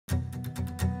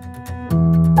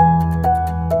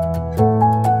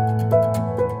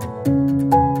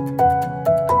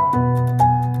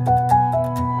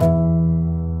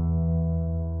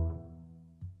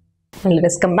let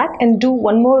us come back and do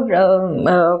one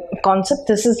more concept.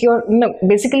 This is your,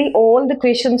 basically all the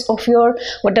questions of your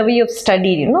whatever you have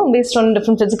studied, based on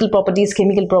different physical properties,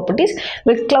 chemical properties,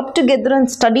 we'll club together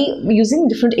and study using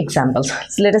different examples.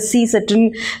 So let us see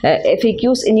certain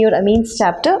FAQs in your amines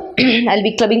chapter. I'll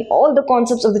be clubbing all the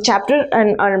concepts of the chapter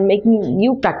and are making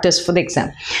you practice for the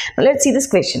exam. Now let's see this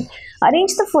question.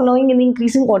 Arrange the following in the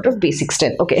increasing order of basic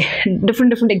strength. Okay,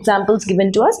 different examples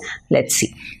given to us. Let's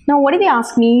see. Now, what did they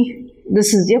ask me?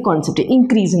 This is their concept,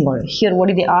 increasing order. Here, what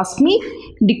did they ask me?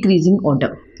 Decreasing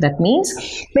order. That means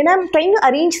when I'm trying to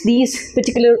arrange these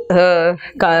particular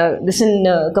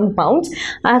compounds,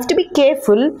 I have to be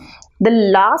careful. The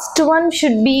last one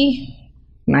should be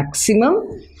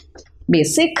maximum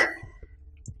basic,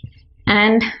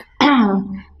 and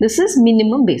this is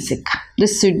minimum basic.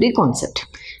 This should be concept.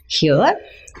 Here,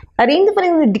 arrange the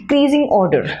following in the decreasing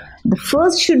order. The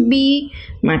first should be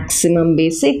maximum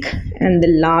basic and the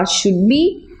last should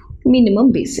be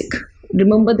minimum basic.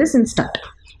 Remember this and start.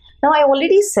 Now, I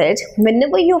already said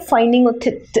whenever you're finding when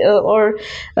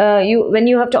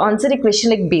you have to answer a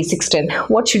question like basic strength,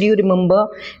 what should you remember?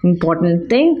 Important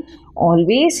thing,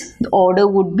 always the order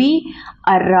would be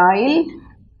aryl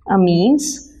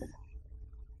amines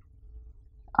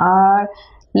are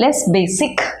less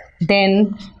basic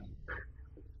than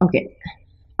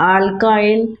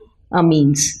alkyl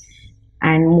amines.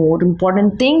 And more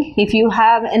important thing, if you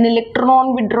have an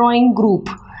electron withdrawing group,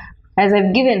 as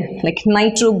I've given, like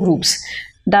nitro groups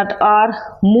that are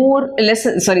less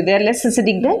acidic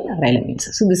than aryl amines.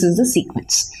 So this is the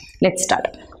sequence. Let's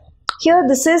start. Here,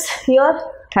 this is your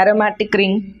aromatic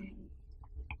ring.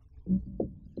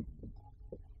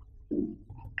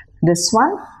 This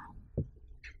one.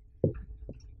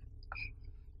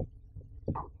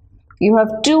 You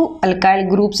have two alkyl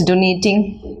groups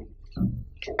donating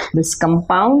this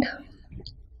compound.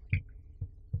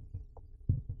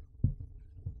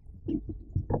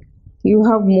 You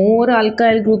have more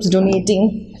alkyl groups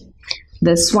donating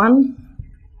this one.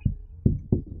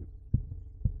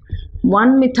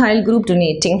 One methyl group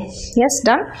donating. Yes,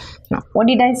 done. Now, what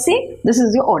did I say? This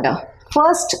is your order.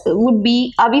 First would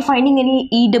be, are we finding any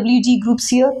EWG groups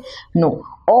here? No.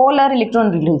 All are electron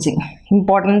releasing.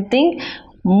 Important thing,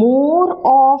 more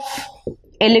of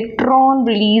electron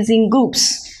releasing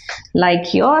groups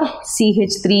like your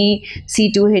CH3,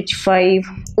 C2H5,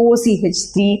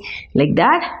 OCH3, like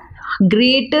that,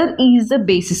 greater is the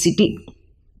basicity.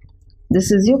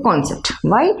 This is your concept.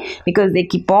 Why? Because they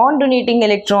keep on donating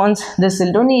electrons. This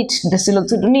will donate, this will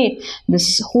also donate.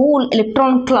 This whole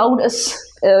electron cloud is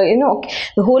the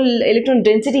whole electron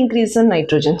density increases on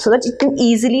nitrogen, so that it can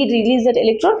easily release that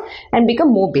electron and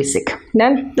become more basic.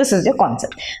 Then this is your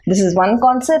concept. This is one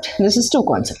concept, this is two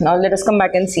concepts. Now let us come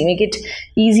back and see, make it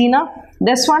easy now.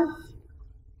 This one,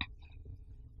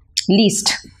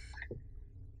 least,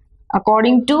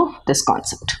 according to this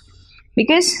concept,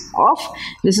 because of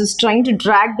this is trying to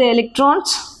drag the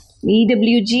electrons,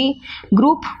 EWG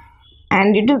group,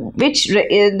 and into which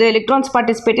the electrons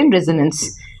participate in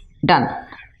resonance. Done.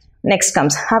 Next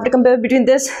comes, have to compare between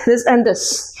this and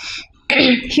this.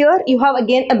 Here you have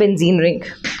again a benzene ring.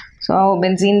 So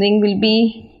benzene ring will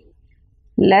be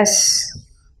less.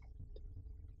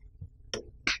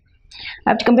 I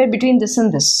have to compare between this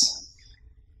and this.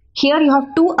 Here you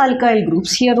have two alkyl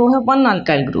groups. Here you have one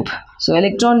alkyl group. So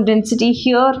electron density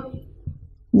here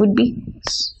would be,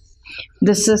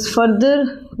 this is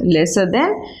further lesser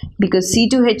than, because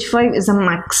C2H5 is a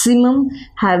maximum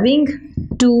having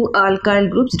two alkyl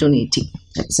groups donating.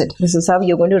 That's it. This is how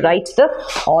you're going to write the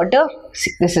order.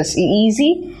 This is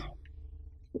easy,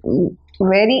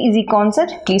 very easy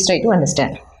concept. Please try to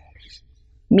understand.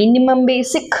 Minimum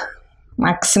basic,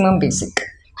 maximum basic,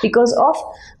 because of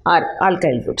our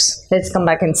alkyl groups. Let's come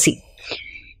back and see.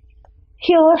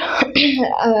 Here,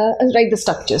 write the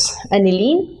structures.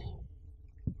 Aniline,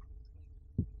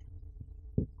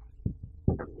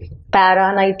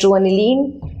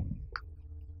 para-nitroaniline,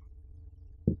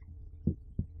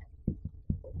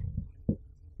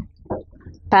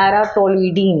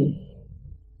 para-toluidine,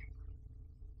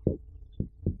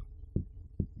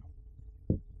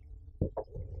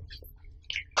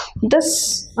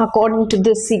 this according to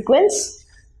this sequence,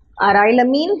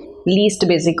 arylamine, least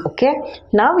basic. Okay,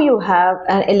 now you have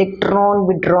an electron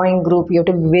withdrawing group. You have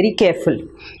to be very careful.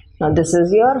 Now this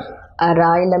is your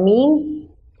arylamine,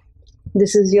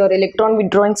 this is your electron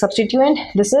withdrawing substituent,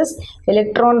 this is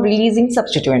electron releasing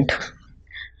substituent.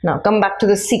 Now come back to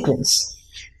the sequence.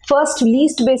 First,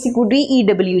 least basic would be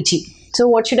EWG. So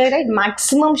what should I write?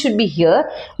 Maximum should be here,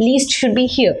 least should be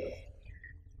here.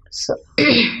 So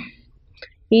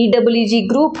EWG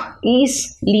group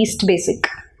is least basic.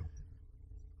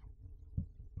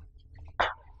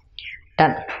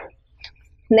 Done.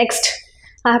 Next,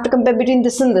 I have to compare between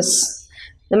this and this.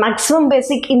 The maximum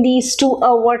basic in these two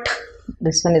are what?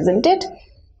 This one, isn't it?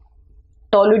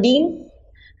 Toluidine,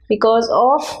 because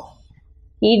of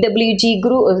EWG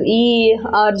group,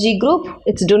 ERG group,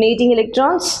 it's donating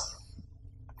electrons.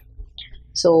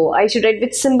 So I should write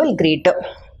with symbol greater.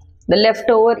 The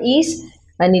leftover is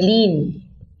aniline.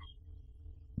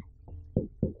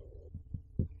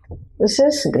 This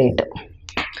is greater.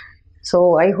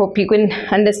 So I hope you can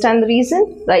understand the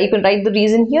reason. You can write the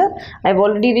reason here. I've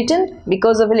already written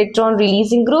because of electron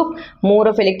releasing group, more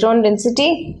of electron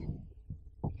density.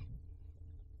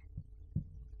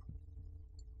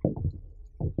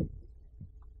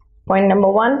 Point number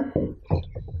 1,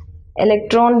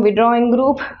 electron withdrawing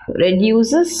group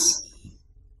reduces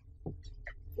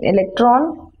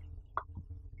electron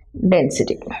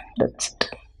density. That's it.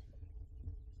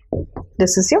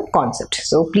 This is your concept.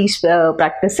 So please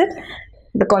practice it.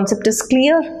 The concept is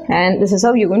clear and this is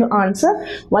how you're going to answer.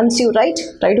 Once you write,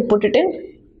 try to put it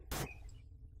in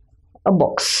a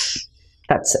box.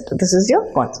 That's it. This is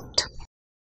your concept.